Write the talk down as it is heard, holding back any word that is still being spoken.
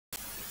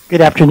Good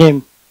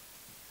afternoon.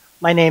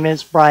 My name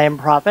is Brian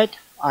Proffitt.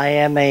 I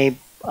am a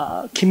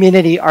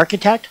community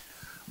architect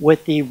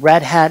with the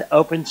Red Hat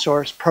Open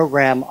Source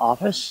Program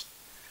Office.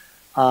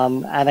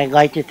 And I'd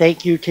like to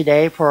thank you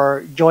today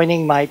for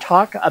joining my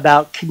talk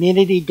about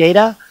community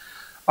data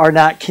are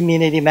not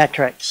community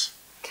metrics.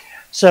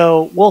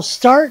 So we'll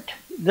start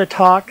the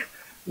talk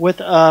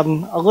with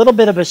a little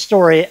bit of a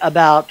story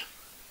about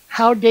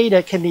how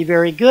data can be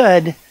very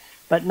good,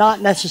 but not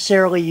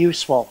necessarily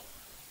useful.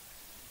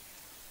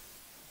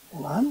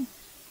 Hold on.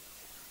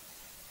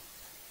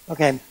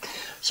 Okay,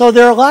 so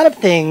there are a lot of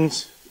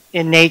things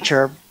in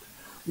nature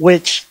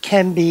which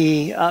can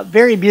be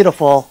very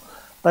beautiful,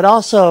 but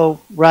also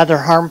rather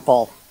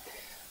harmful.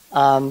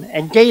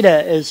 And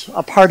data is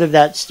a part of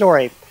that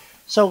story.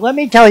 So let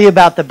me tell you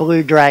about the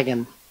blue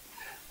dragon.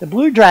 The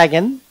blue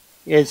dragon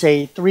is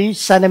a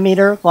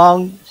 3-centimeter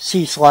long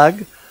sea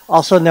slug,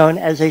 also known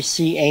as a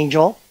sea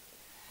angel,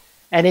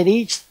 and it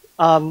eats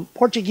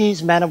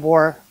Portuguese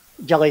man-of-war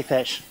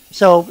jellyfish.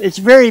 So it's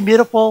very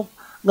beautiful,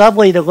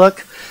 lovely to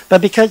look,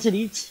 but because it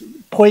eats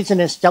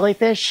poisonous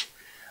jellyfish,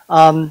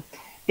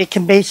 it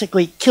can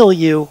basically kill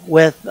you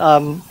with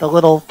the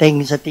little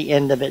things at the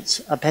end of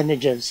its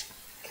appendages.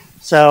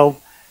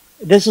 So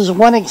this is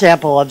one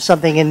example of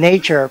something in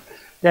nature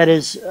that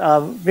is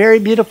very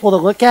beautiful to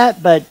look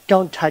at, but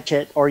don't touch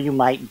it or you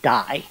might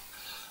die.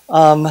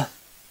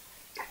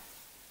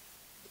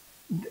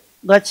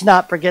 Let's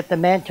not forget the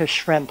mantis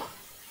shrimp.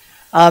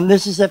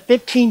 This is a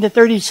 15 to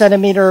 30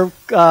 centimeter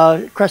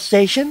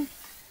crustacean.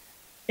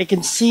 It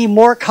can see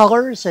more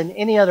colors than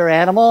any other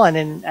animal,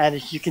 and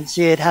as you can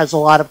see, it has a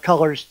lot of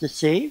colors to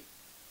see.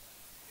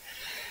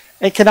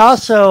 It can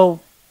also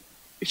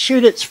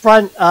shoot its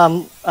front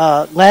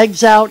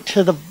legs out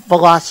to the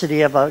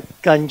velocity of a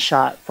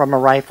gunshot from a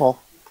rifle.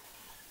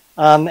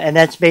 And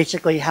that's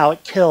basically how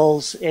it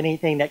kills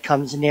anything that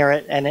comes near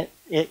it, and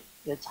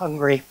it's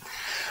hungry.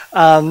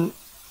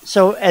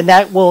 And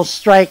that will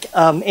strike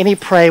any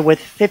prey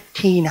with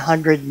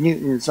 1,500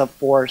 newtons of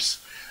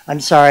force. I'm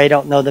sorry, I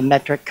don't know the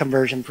metric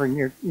conversion for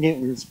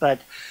newtons,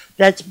 but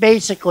that's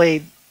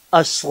basically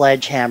a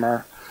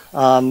sledgehammer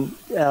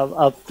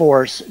of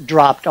force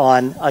dropped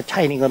on a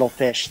tiny little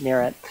fish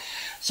near it.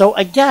 So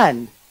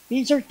again,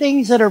 these are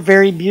things that are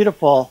very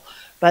beautiful,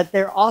 but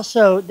they're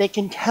also, they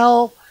can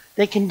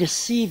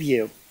deceive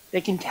you.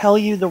 They can tell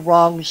you the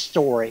wrong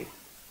story.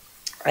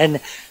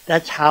 And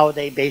that's how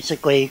they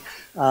basically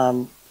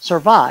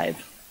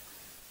survive.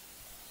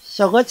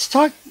 So let's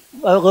talk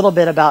a little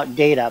bit about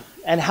data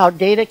and how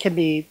data can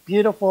be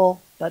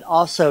beautiful but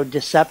also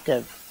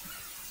deceptive.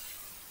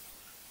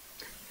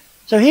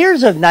 So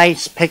here's a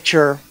nice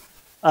picture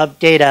of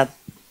data.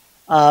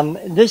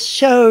 This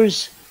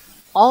shows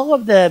all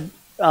of the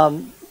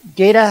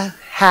data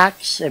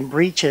hacks and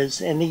breaches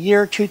in the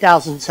year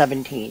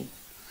 2017.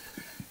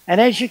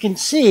 And as you can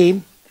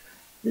see,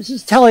 this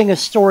is telling a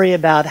story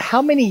about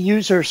how many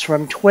users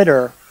from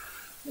Twitter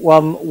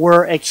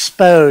were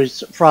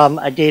exposed from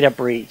a data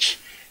breach,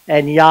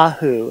 and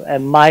Yahoo,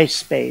 and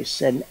MySpace,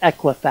 and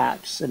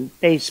Equifax, and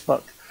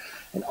Facebook,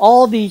 and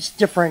all these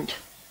different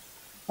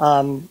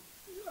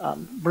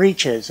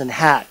breaches and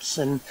hacks.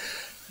 And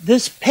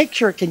this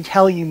picture can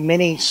tell you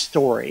many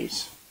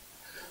stories.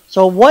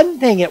 So one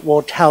thing it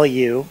will tell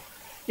you,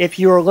 if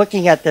you are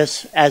looking at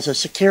this as a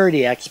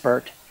security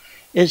expert,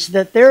 is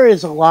that there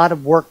is a lot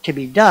of work to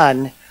be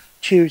done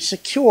to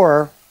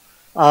secure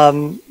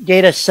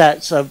data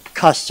sets of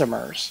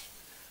customers.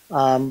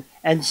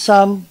 And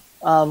some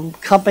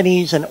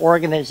companies and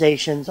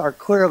organizations are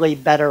clearly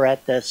better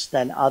at this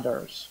than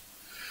others.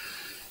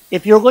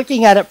 If you're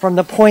looking at it from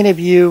the point of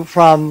view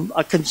from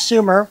a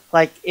consumer,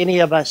 like any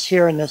of us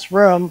here in this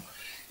room,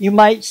 you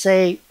might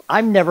say,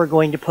 I'm never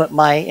going to put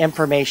my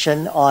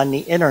information on the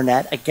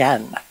internet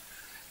again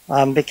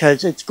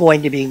because it's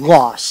going to be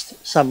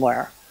lost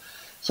somewhere.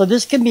 So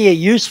this can be a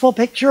useful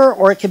picture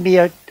or it can be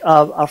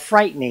a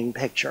frightening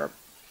picture.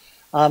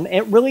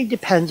 It really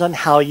depends on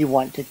how you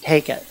want to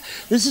take it.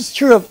 This is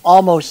true of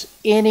almost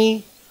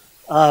any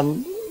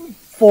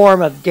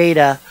form of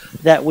data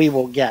that we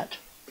will get.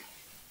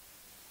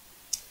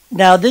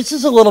 Now, this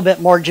is a little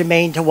bit more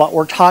germane to what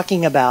we're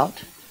talking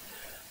about.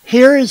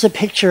 Here is a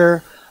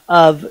picture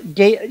of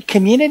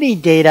community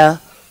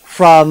data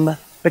from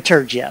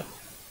Bitergia.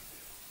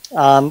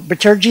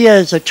 Bitergia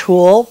is a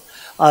tool.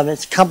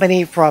 It's a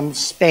company from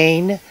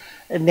Spain,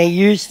 and they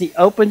use the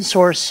open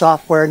source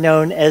software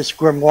known as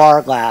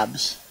Grimoire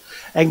Labs.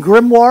 And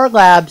Grimoire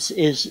Labs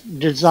is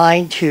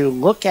designed to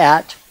look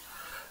at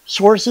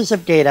sources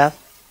of data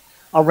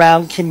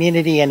around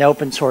community and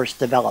open source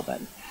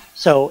development.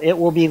 So it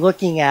will be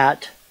looking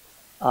at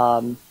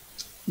GitHub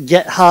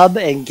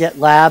and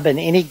GitLab and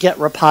any Git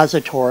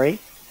repository,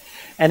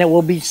 and it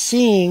will be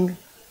seeing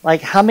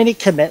like how many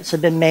commits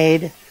have been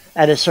made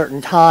at a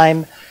certain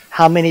time,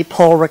 how many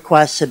pull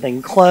requests have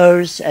been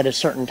closed at a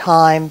certain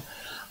time,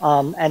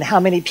 and how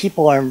many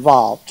people are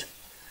involved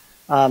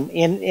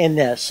in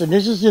this. And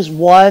this is just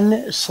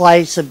one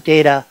slice of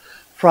data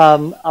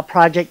from a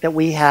project that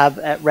we have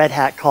at Red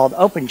Hat called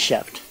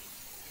OpenShift.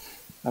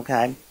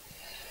 Okay.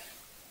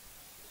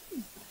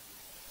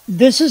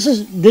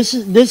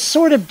 This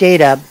sort of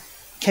data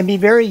can be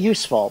very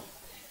useful,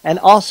 and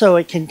also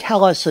it can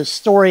tell us a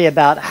story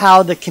about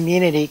how the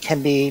community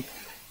can be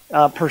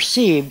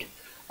perceived,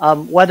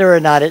 whether or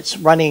not it's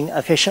running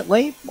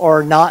efficiently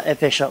or not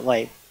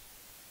efficiently.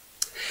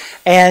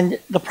 And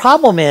the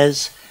problem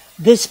is,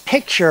 this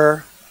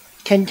picture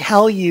can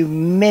tell you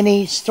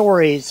many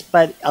stories,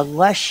 but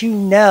unless you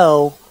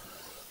know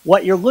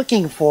what you're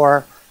looking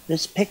for,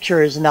 this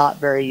picture is not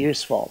very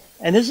useful.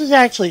 And this is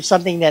actually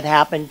something that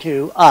happened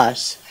to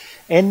us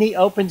in the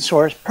open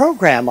source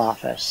program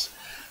office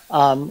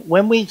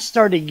when we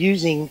started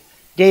using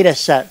data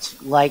sets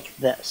like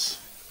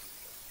this.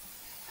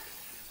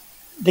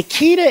 The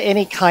key to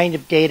any kind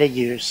of data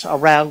use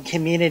around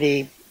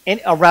community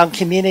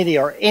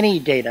or any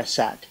data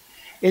set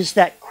is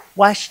that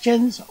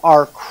questions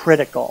are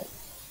critical.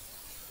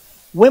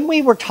 When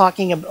we were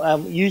talking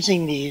about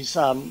using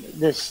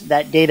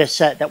that data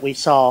set that we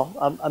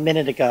saw a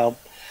minute ago,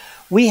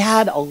 we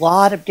had a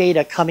lot of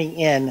data coming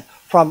in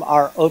from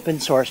our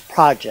open source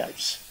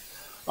projects.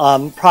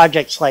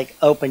 Projects like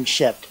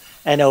OpenShift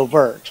and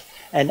Overt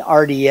and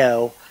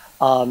RDO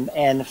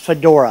and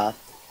Fedora.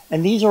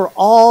 And these are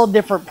all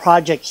different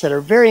projects that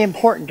are very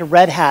important to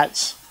Red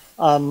Hat's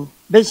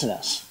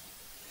business,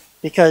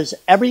 because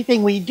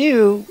everything we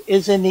do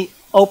is in the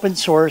open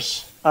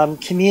source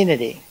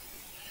community.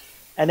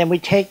 And then we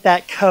take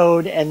that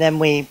code and then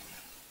we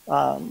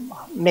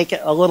make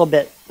it a little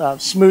bit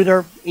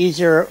smoother,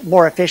 easier,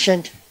 more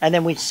efficient, and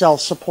then we sell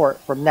support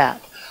from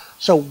that.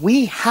 So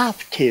we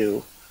have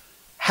to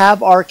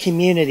have our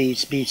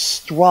communities be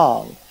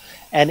strong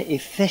and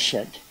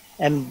efficient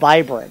and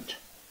vibrant,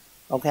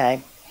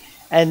 okay?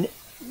 And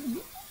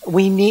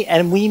we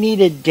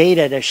needed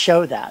data to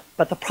show that.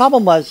 But the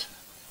problem was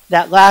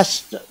that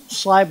last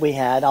slide we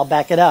had, I'll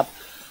back it up.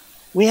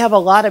 We have a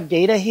lot of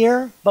data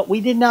here, but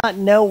we did not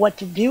know what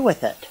to do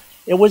with it.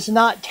 It was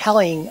not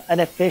telling an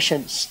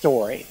efficient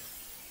story.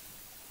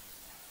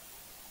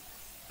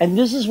 And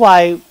this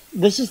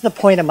is the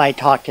point of my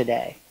talk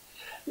today.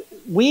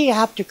 We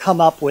have to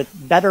come up with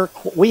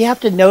we have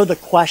to know the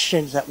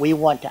questions that we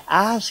want to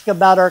ask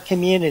about our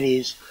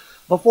communities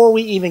before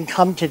we even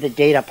come to the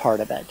data part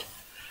of it.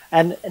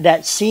 And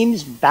that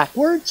seems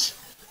backwards,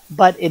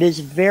 but it is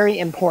very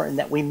important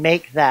that we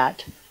make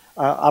that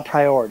a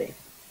priority.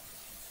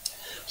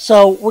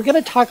 So we're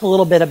going to talk a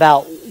little bit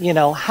about,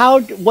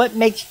 what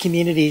makes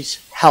communities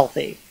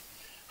healthy?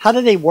 How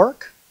do they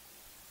work?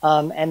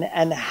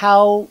 And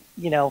how,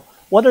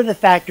 what are the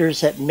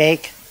factors that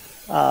make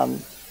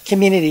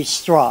communities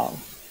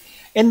strong?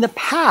 In the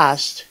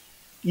past,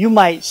 you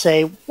might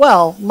say,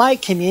 well, my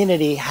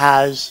community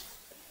has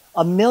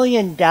 1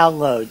 million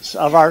downloads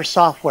of our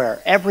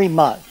software every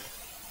month.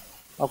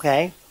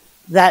 Okay,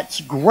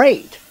 that's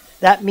great.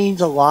 That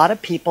means a lot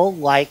of people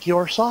like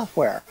your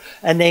software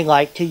and they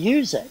like to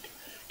use it.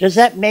 Does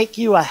that make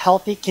you a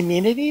healthy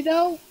community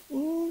though?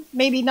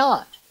 Maybe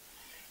not.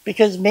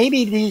 Because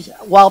maybe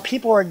while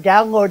people are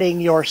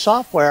downloading your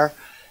software,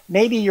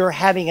 maybe you're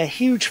having a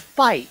huge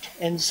fight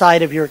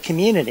inside of your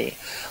community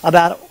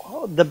about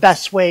the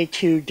best way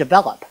to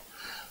develop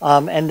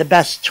and the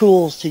best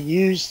tools to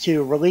use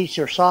to release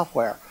your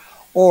software.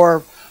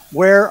 Or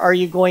where are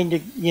you going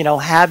to,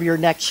 have your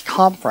next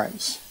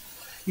conference?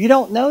 You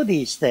don't know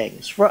these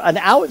things. An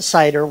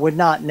outsider would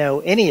not know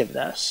any of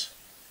this.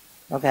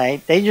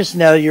 Okay, they just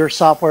know your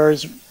software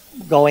is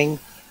going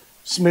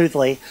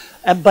smoothly.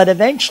 But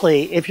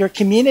eventually, if your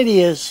community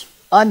is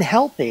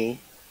unhealthy,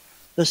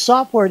 the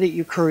software that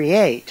you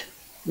create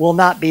will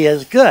not be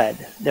as good.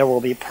 There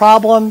will be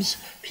problems.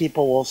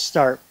 People will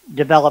start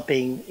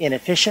developing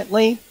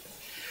inefficiently.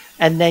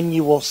 And then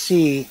you will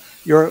see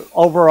your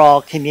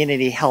overall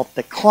community health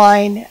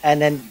decline,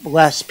 and then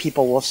less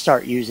people will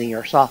start using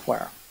your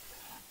software.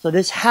 So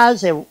this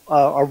has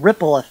a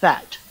ripple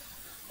effect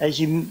as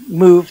you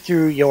move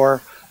through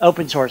your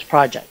open source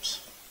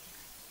projects.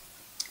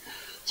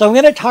 So I'm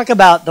going to talk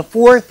about the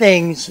 4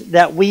 things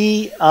that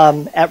we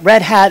at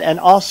Red Hat, and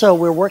also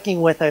we're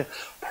working with a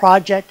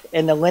project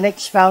in the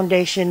Linux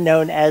Foundation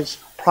known as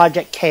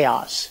Project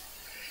Chaos.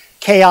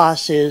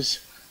 Chaos is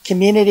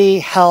Community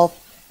Health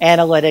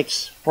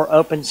Analytics for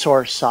Open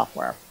Source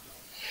Software.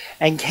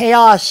 And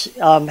Chaos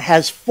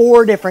has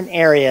 4 different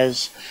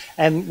areas,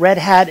 and Red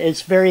Hat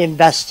is very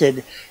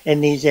invested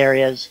in these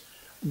areas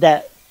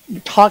that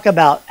talk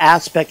about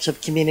aspects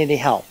of community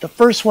health. The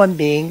first one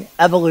being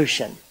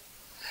evolution.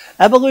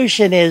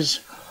 Evolution is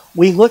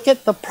we look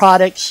at the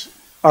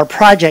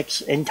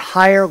project's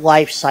entire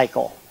life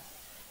cycle.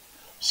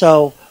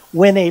 So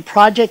when a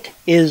project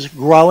is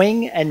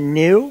growing and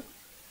new,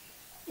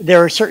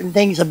 there are certain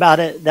things about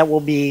it that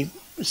will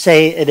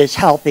say it is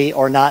healthy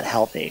or not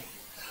healthy.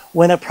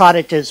 When a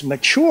product is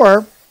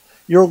mature,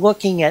 you're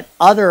looking at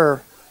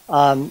other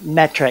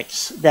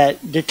metrics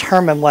that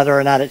determine whether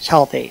or not it's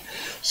healthy.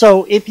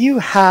 So if you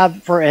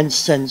have, for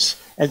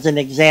instance, as an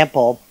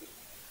example,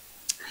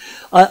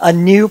 a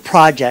new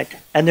project,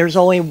 and there's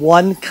only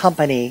one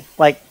company,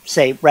 like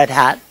say Red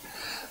Hat,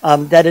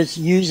 that is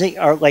using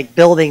or like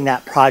building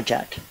that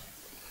project,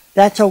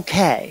 that's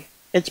okay.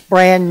 It's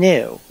brand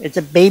new. It's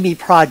a baby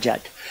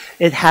project.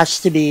 It has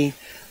to be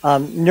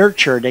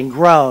nurtured and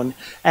grown,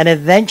 and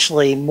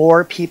eventually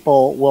more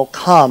people will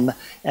come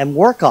and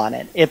work on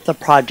it if the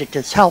project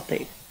is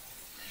healthy.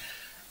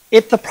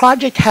 If the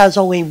project has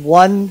only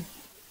one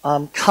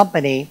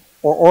company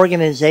or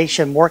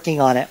organization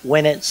working on it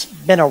when it's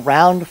been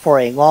around for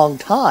a long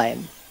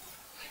time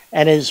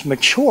and is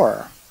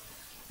mature,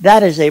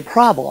 that is a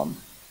problem,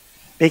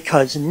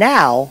 because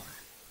now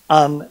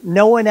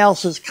no one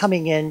else is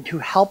coming in to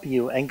help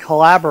you and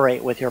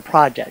collaborate with your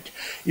project.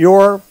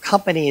 Your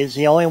company is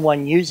the only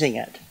one using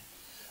it.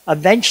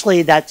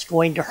 Eventually, that's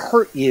going to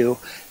hurt you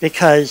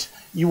because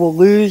you will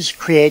lose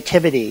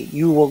creativity,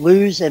 you will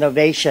lose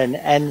innovation,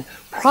 and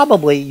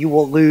probably you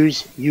will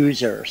lose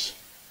users,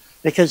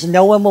 because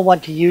no one will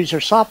want to use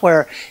your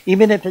software,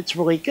 even if it's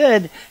really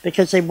good,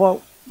 because they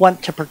won't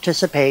want to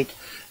participate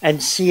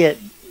and see it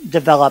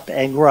develop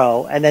and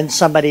grow. And then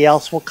somebody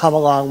else will come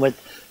along with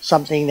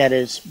something that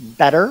is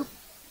better,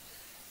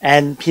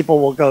 and people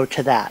will go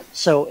to that.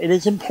 So it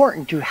is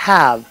important to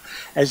have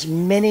as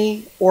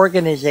many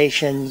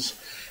organizations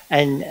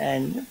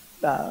and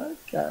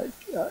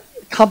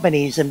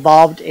companies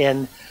involved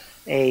in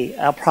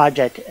a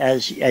project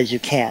as you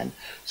can.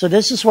 So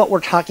this is what we're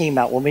talking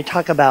about when we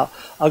talk about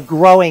a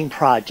growing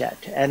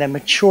project and a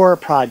mature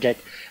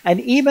project and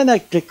even a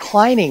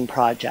declining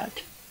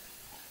project.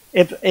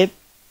 If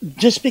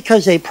just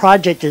because a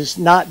project is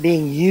not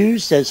being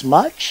used as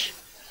much,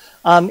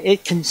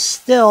 it can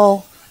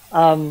still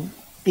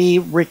be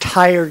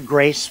retired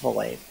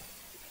gracefully.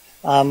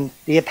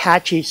 The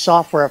Apache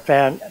Software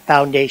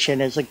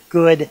Foundation is a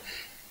good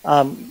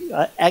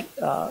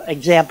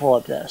example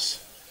of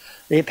this.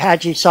 The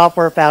Apache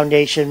Software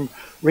Foundation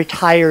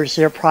retires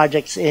their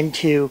projects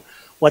into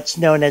what's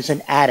known as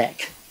an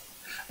attic.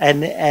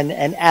 And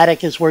an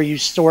attic is where you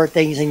store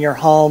things in your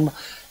home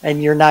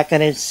and you're not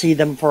going to see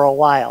them for a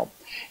while.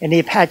 In the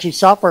Apache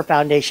Software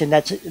Foundation,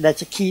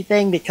 that's a key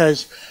thing,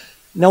 because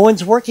no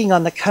one's working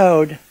on the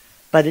code,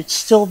 but it's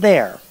still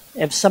there.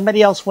 If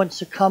somebody else wants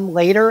to come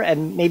later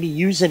and maybe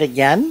use it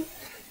again,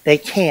 they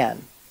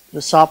can.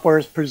 The software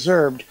is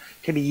preserved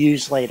to be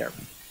used later.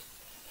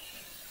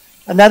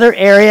 Another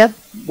area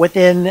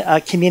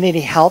within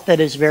community health that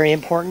is very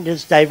important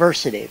is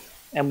diversity.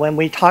 And when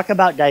we talk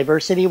about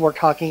diversity, we're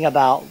talking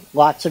about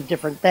lots of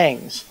different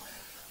things.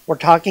 We're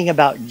talking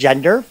about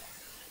gender.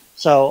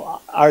 So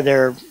are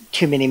there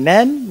too many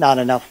men, not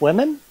enough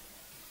women?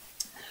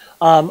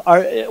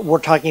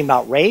 We're talking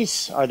about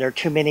race. Are there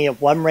too many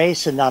of one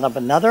race and not of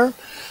another?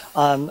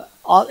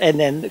 And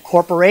then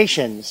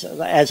corporations.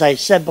 As I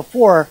said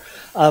before,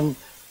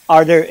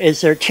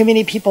 is there too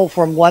many people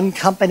from one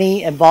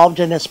company involved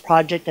in this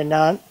project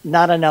and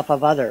not enough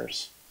of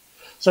others?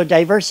 So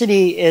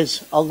diversity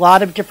is a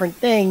lot of different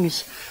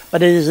things,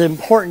 but it is an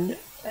important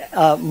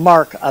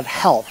mark of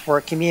health for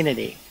a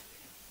community.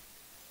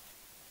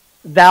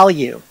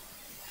 Value.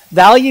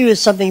 Value is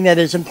something that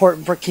is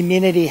important for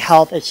community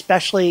health,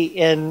 especially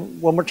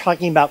when we're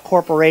talking about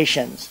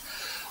corporations.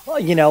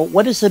 You know,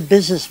 what is the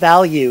business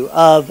value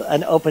of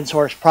an open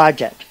source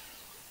project?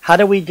 How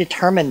do we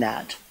determine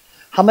that?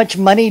 How much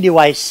money do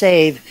I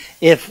save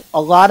if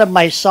a lot of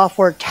my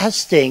software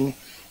testing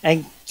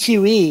and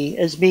QE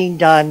is being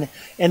done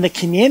in the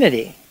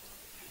community?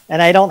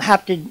 And I don't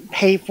have to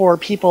pay for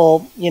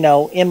people, you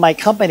know, in my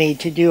company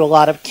to do a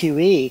lot of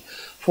QE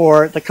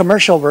for the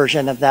commercial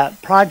version of that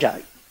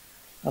project.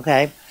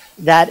 Okay,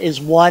 that is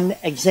one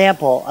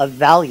example of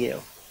value.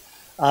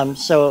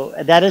 So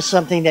that is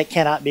something that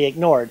cannot be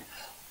ignored.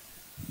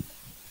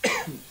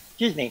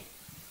 Excuse me.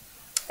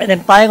 And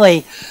then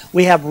finally,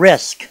 we have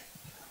risk.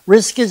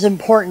 Risk is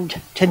important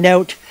to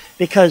note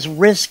because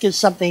risk is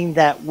something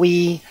that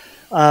we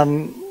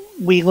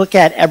look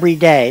at every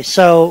day.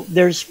 So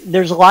there's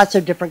lots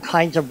of different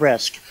kinds of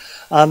risk.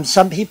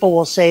 Some people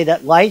will say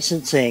that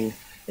licensing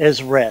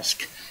is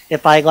risk.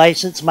 If I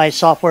license my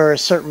software a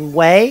certain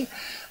way,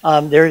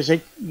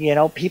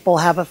 people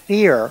have a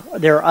fear.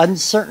 They're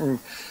uncertain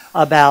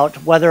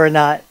about whether or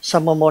not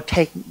someone will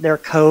take their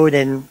code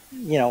and,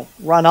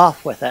 run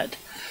off with it.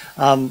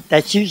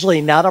 That's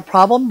usually not a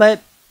problem,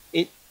 but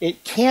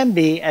it can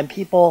be, and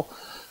people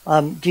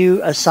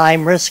do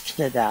assign risk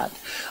to that.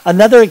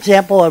 Another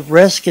example of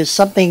risk is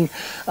something,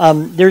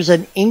 there's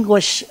an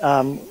English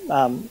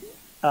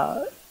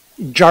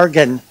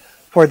jargon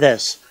for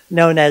this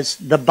known as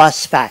the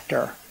bus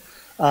factor.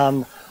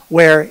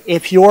 Where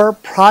if your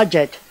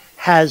project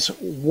has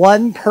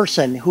one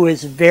person who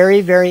is very,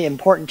 very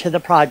important to the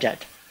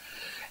project,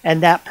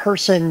 and that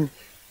person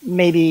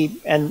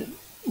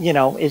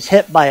is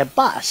hit by a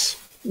bus,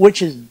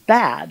 which is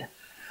bad,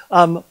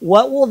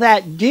 what will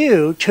that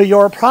do to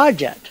your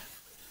project?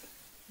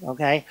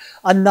 Okay,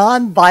 a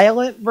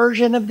non-violent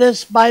version of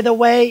this, by the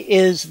way,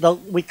 is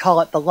we call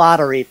it the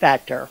lottery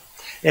factor.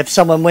 If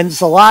someone wins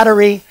the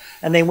lottery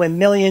and they win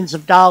millions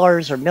of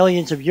dollars or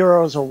millions of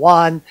euros or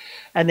won,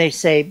 and they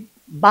say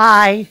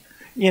bye,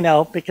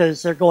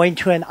 because they're going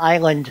to an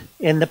island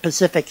in the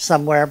Pacific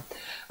somewhere,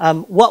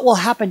 what will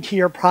happen to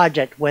your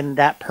project when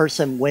that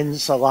person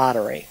wins the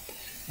lottery?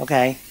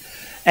 Okay,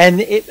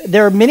 And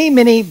there are many,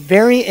 many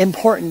very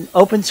important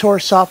open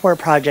source software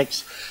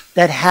projects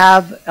that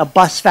have a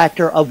bus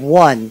factor of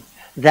 1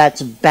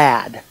 that's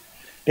bad,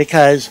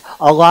 because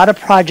a lot of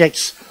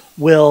projects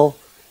will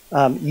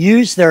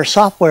use their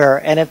software,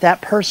 and if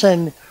that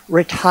person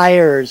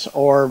retires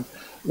or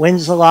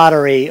wins the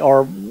lottery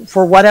or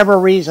for whatever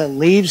reason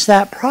leaves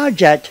that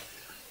project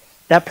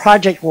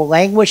will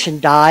languish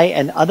and die,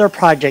 and other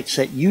projects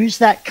that use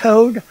that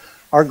code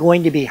are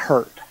going to be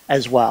hurt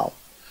as well.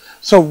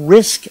 So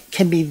risk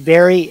can be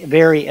very,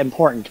 very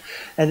important,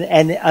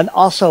 and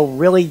also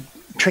really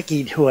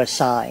tricky to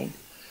assign.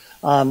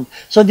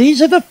 So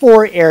these are the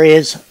 4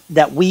 areas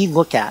that we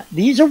look at.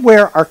 These are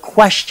where our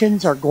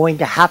questions are going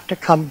to have to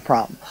come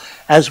from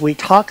as we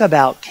talk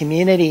about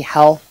community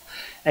health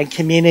and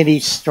community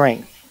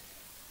strength.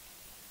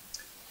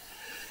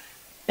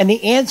 And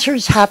the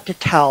answers have to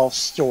tell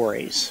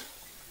stories.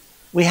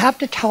 We have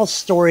to tell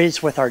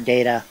stories with our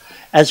data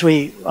as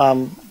we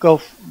go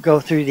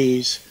through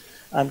these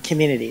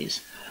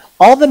communities.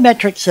 All the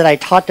metrics that I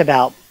talked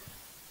about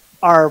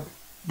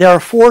there are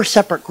 4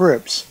 separate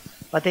groups,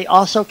 but they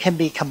also can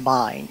be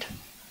combined.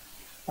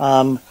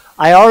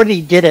 I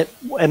already did it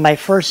in my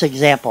first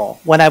example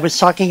when I was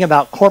talking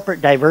about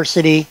corporate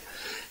diversity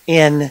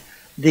in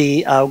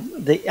the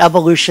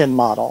evolution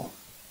model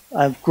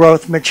of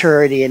growth,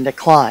 maturity, and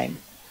decline.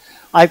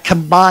 I've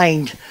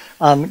combined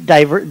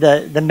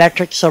the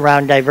metrics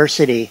around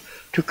diversity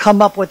to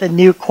come up with a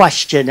new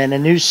question and a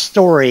new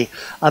story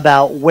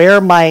about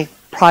where my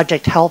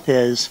project health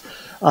is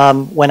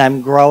when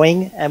I'm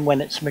growing and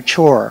when it's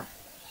mature.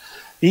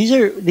 These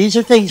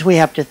are things we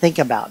have to think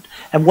about.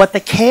 And what the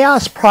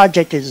Chaos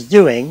Project is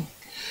doing,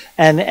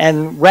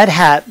 and Red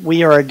Hat,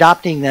 we are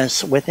adopting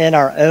this within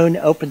our own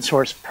open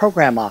source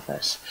program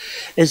office,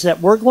 is that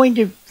we're going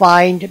to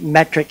find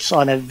metrics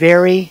on a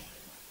very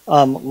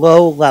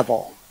low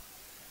level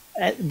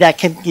that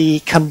can be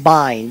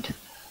combined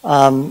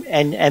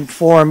and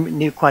form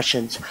new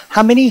questions.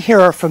 How many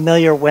here are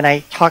familiar when I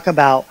talk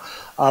about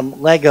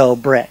Lego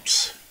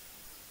bricks?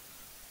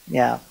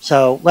 Yeah,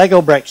 so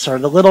Lego bricks are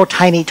the little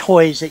tiny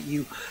toys that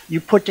you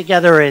put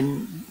together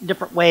in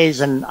different ways,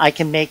 and I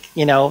can make,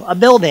 a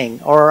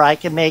building, or I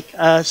can make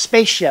a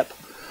spaceship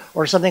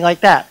or something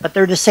like that, but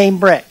they're the same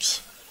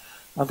bricks,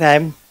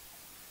 okay?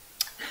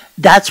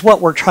 That's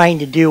what we're trying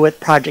to do with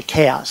Project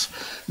Chaos.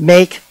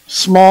 Make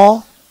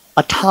small,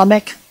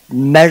 atomic,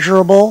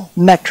 measurable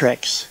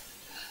metrics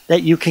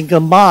that you can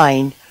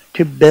combine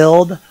to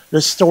build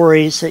the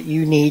stories that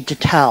you need to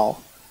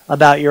tell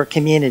about your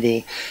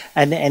community,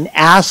 and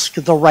ask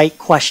the right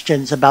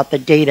questions about the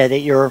data that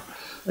you're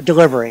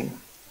delivering.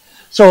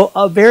 So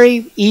a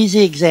very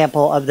easy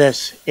example of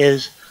this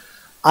is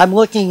I'm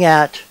looking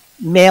at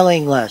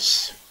mailing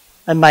lists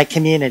in my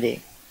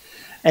community.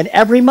 And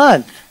every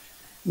month,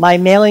 my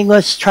mailing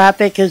list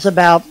traffic is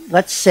about,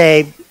 let's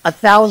say,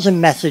 1,000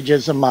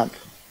 messages a month.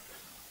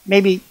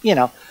 Maybe,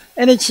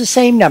 and it's the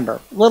same number.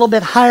 A little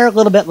bit higher, a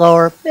little bit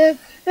lower.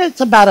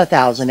 It's about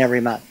 1,000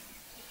 every month.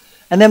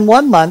 And then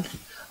one month,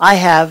 I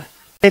have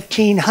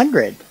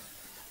 1,500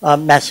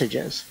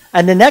 messages.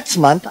 And the next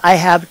month, I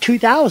have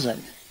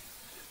 2,000.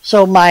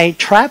 So my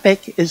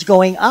traffic is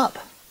going up.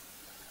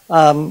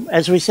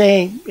 As we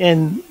say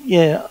in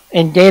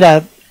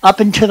data, up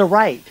and to the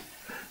right.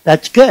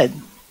 That's good,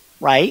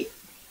 right?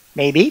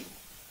 Maybe.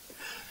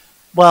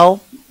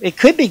 Well, it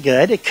could be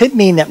good. It could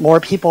mean that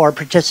more people are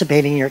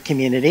participating in your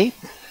community.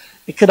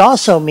 It could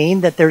also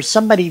mean that there's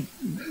somebody,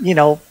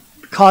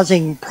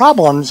 causing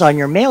problems on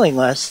your mailing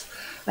list,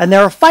 and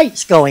there are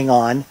fights going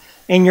on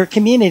in your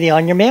community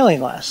on your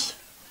mailing list.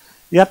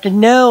 You have to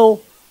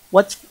know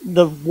what's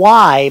the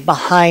why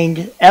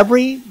behind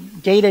every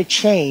data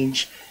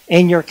change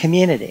in your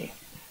community.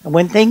 And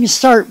when things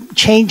start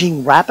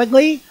changing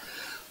rapidly,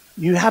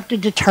 you have to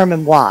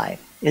determine why.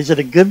 Is it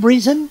a good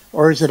reason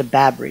or is it a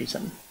bad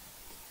reason?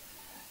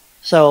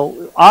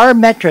 So our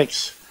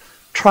metrics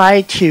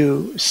try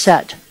to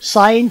set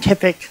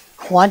scientific,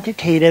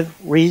 quantitative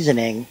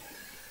reasoning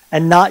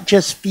and not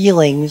just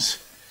feelings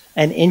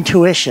and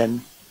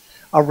intuition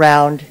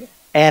around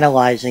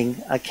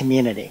analyzing a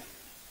community.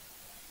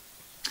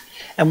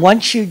 And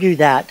once you do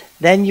that,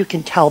 then you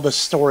can tell the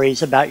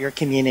stories about your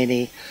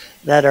community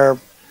that are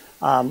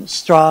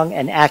strong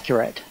and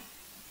accurate.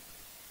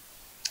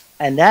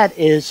 And that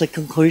is the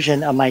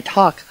conclusion of my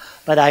talk,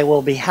 but I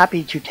will be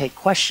happy to take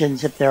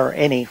questions if there are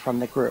any from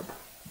the group.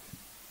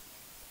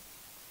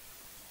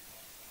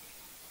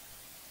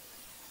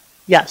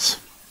 Yes.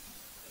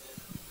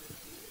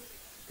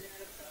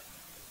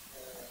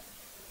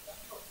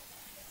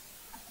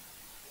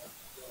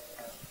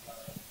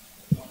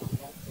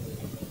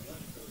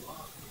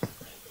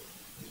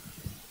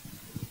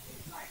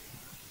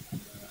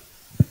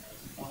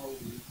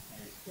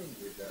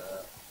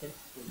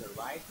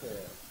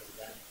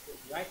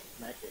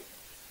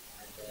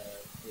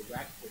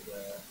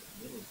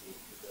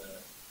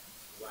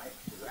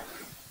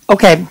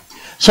 Okay,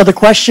 so the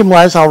question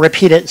was, I'll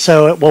repeat it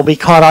so it will be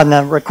caught on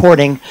the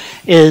recording,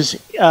 is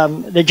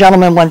the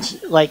gentleman wants,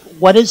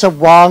 what is a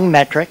wrong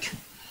metric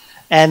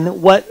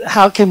And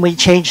how can we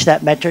change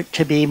that metric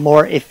to be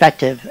more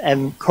effective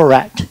and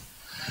correct?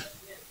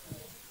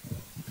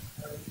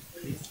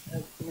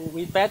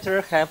 We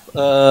better have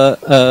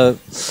a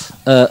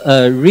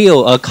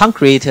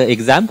concrete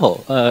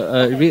example,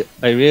 a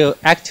real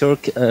actual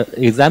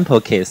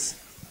example case.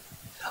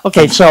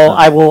 Okay, so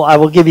I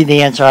will give you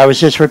the answer. I was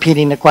just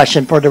repeating the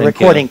question for the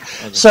recording.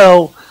 Okay.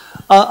 So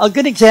a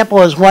good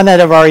example is one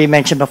that I've already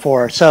mentioned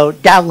before. So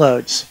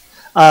downloads,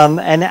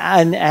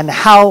 and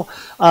how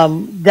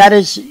that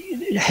is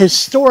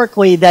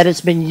historically that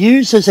has been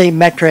used as a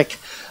metric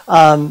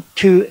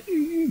to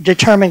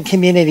determine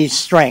community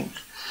strength.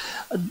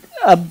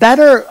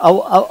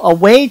 A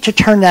way to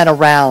turn that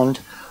around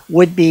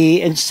would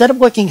be, instead of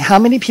looking how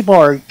many people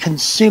are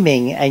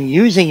consuming and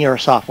using your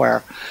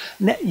software,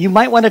 you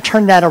might want to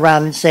turn that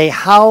around and say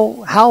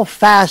how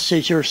fast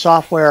is your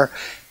software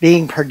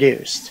being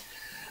produced.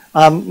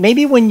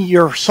 Maybe when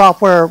your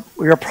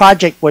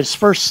project was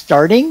first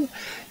starting,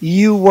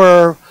 you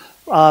were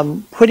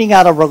putting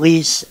out a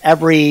release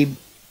every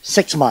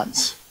 6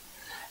 months,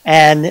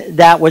 and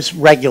that was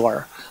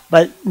regular.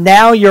 But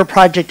now your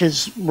project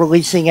is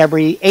releasing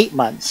every 8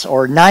 months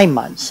or 9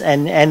 months,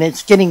 and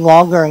it's getting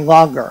longer and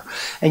longer.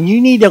 And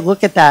you need to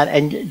look at that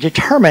and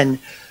determine,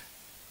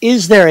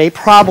 is there a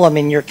problem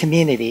in your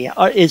community?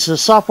 Is the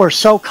software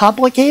so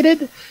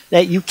complicated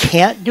that you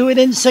can't do it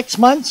in 6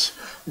 months?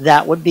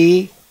 That would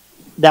be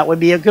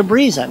a good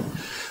reason.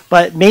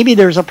 But maybe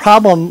there's a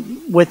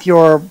problem with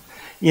your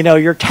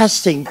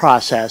testing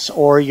process,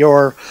 or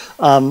your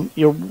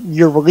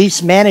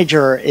release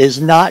manager is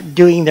not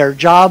doing their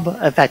job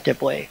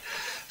effectively.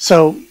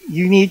 So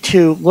you need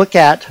to look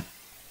at,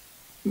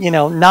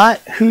 not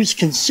who's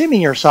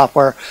consuming your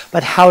software,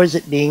 but how is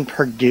it being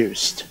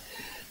produced.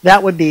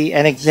 That would be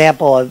an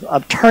example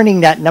of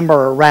turning that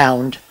number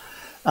around,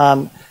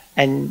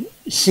 and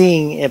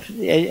seeing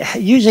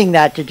using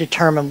that to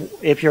determine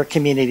if your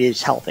community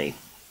is healthy.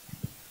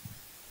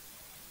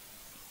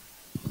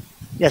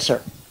 Yes,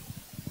 sir.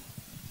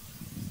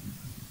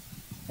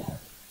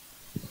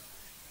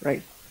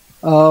 Right.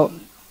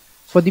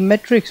 For the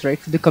metrics, right,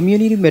 for the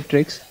community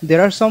metrics,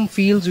 there are some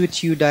fields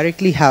which you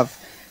directly have,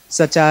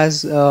 such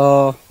as,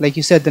 like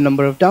you said, the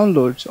number of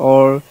downloads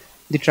or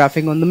the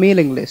traffic on the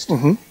mailing list.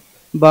 Mm-hmm.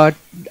 But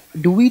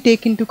do we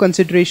take into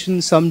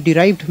consideration some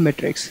derived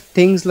metrics,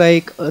 things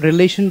like a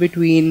relation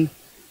between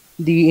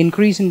the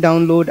increase in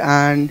download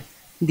and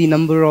the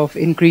number of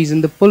increase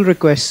in the pull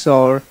requests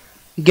or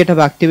GitHub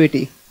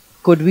activity?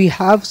 Could we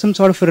have some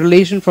sort of a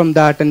relation from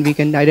that, and we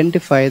can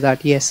identify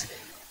that, yes,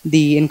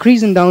 the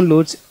increase in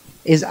downloads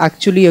is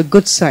actually a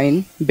good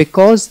sign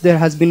because there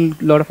has been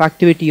a lot of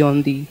activity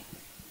on the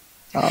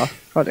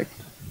product?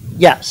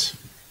 Yes.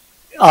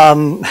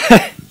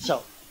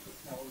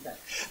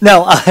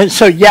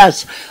 So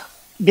yes,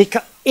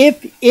 because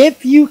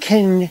if you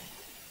can,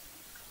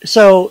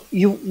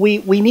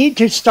 we need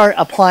to start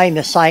applying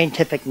the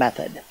scientific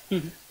method.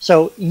 Mm-hmm.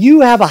 So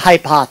you have a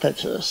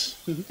hypothesis,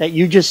 mm-hmm, that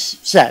you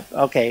just said,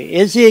 okay,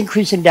 is the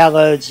increase in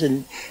downloads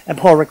and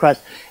pull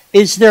requests,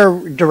 is there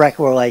direct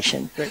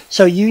relation? Right.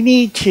 So you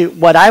need to,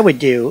 what I would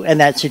do in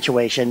that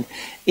situation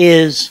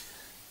is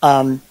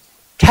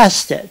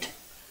test it.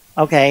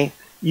 Okay,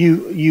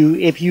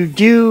 if you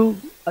do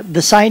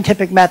the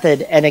scientific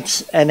method and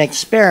an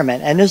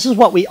experiment, and this is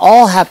what we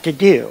all have to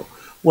do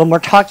when we're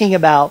talking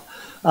about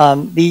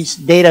these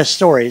data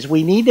stories.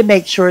 We need to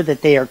make sure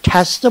that they are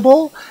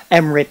testable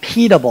and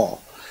repeatable.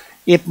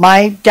 If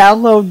my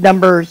download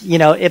numbers,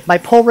 if my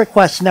pull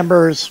request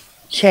numbers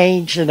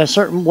changed in a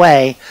certain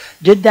way,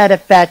 did that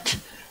affect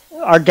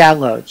our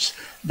downloads?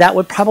 That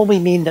would probably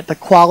mean that the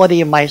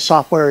quality of my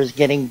software is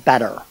getting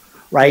better,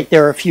 right?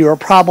 There are fewer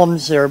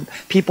problems.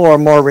 People are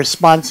more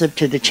responsive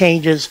to the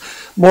changes,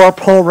 more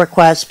pull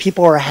requests.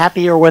 People are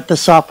happier with the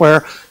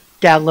software.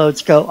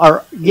 Downloads go,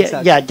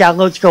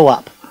 downloads go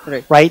up,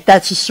 right?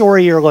 That's the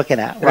story you're looking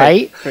at,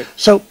 right?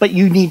 So, but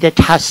you need to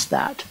test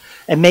that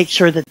and make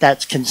sure that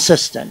that's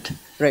consistent.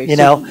 Right.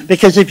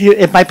 Because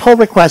if my pull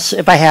requests,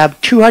 if I have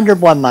 200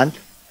 1 month,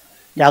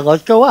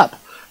 downloads go up.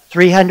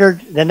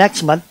 300 the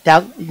next month,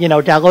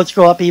 downloads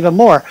go up even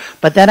more.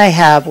 But then I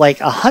have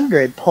like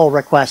 100 pull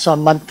requests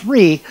on month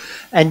 3,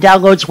 and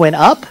downloads went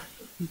up.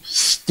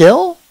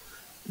 Still,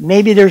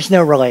 maybe there's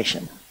no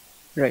relation.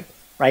 Right.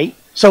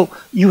 So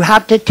you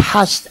have to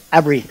test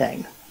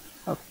everything.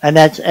 Okay. And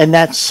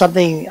that's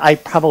something I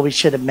probably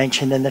should have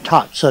mentioned in the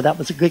talk. So that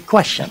was a good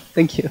question.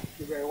 Thank you.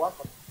 You're very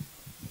welcome.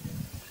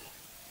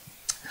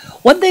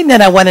 One thing that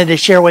I wanted to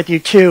share with you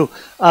too,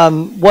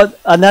 what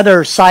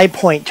another side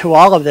point to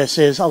all of this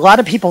is, a lot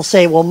of people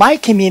say, well, my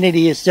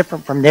community is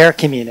different from their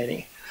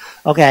community.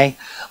 Okay.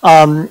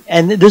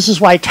 And this is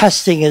why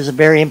testing is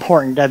very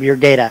important of your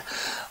data.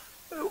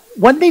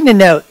 One thing to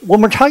note,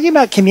 when we're talking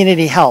about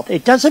community health,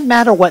 it doesn't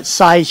matter what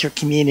size your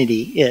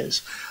community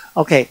is.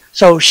 Okay.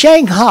 So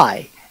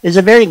Shanghai is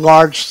a very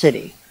large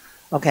city.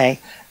 Okay.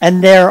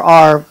 And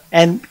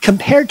and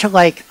compared to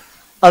like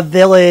a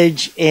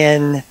village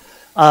in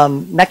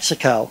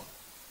Mexico,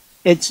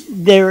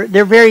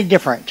 they're very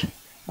different.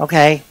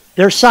 Okay,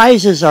 their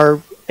sizes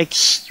are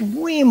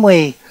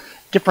extremely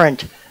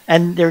different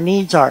and their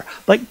needs are.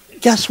 But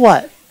guess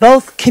what?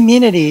 Both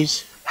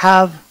communities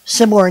have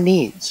similar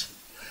needs.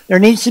 There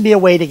needs to be a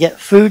way to get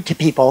food to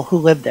people who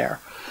live there.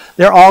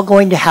 They're all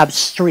going to have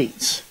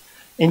streets.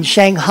 In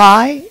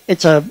Shanghai,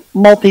 it's a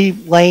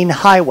multi-lane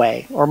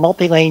highway or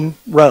multi-lane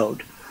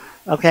road.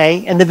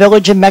 Okay? In the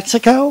village in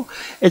Mexico,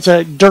 it's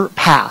a dirt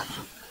path.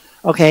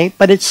 Okay?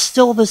 But it's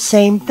still the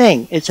same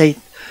thing. It's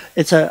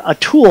a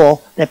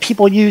tool that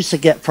people use to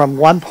get from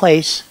one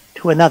place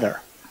to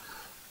another.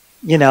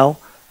 You know,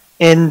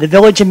 in the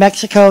village in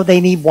Mexico,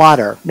 they need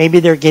water. Maybe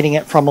they're getting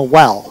it from a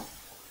well.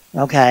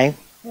 Okay?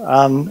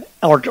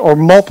 Or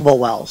multiple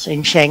wells.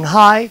 In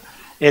Shanghai,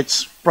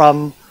 it's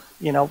from,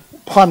 you know,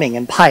 plumbing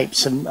and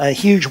pipes and a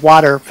huge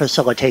water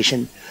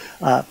facilitation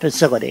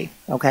facility.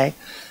 Okay?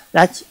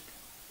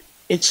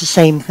 It's the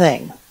same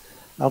thing.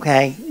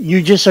 Okay?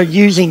 You just are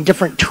using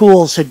different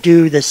tools to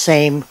do the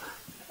same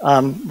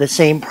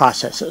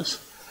processes.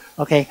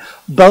 Okay?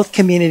 Both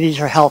communities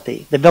are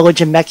healthy. The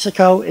village in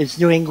Mexico is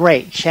doing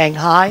great.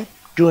 Shanghai,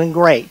 doing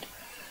great.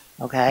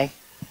 Okay?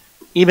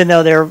 Even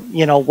though they're,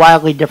 you know,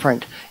 wildly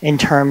different in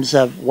terms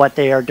of what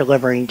they are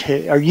delivering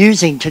to, or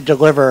using to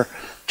deliver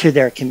to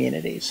their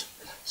communities.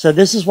 So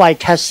this is why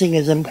testing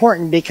is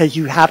important, because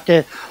you have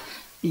to,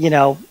 you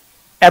know,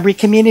 every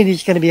community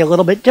is going to be a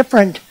little bit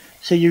different,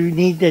 so you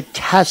need to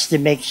test to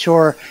make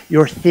sure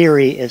your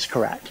theory is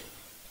correct.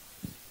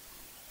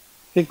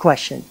 Good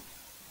question.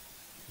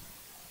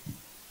 Is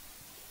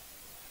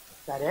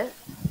that it?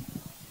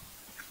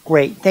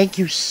 Great. Thank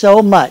you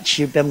so much.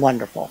 You've been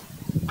wonderful.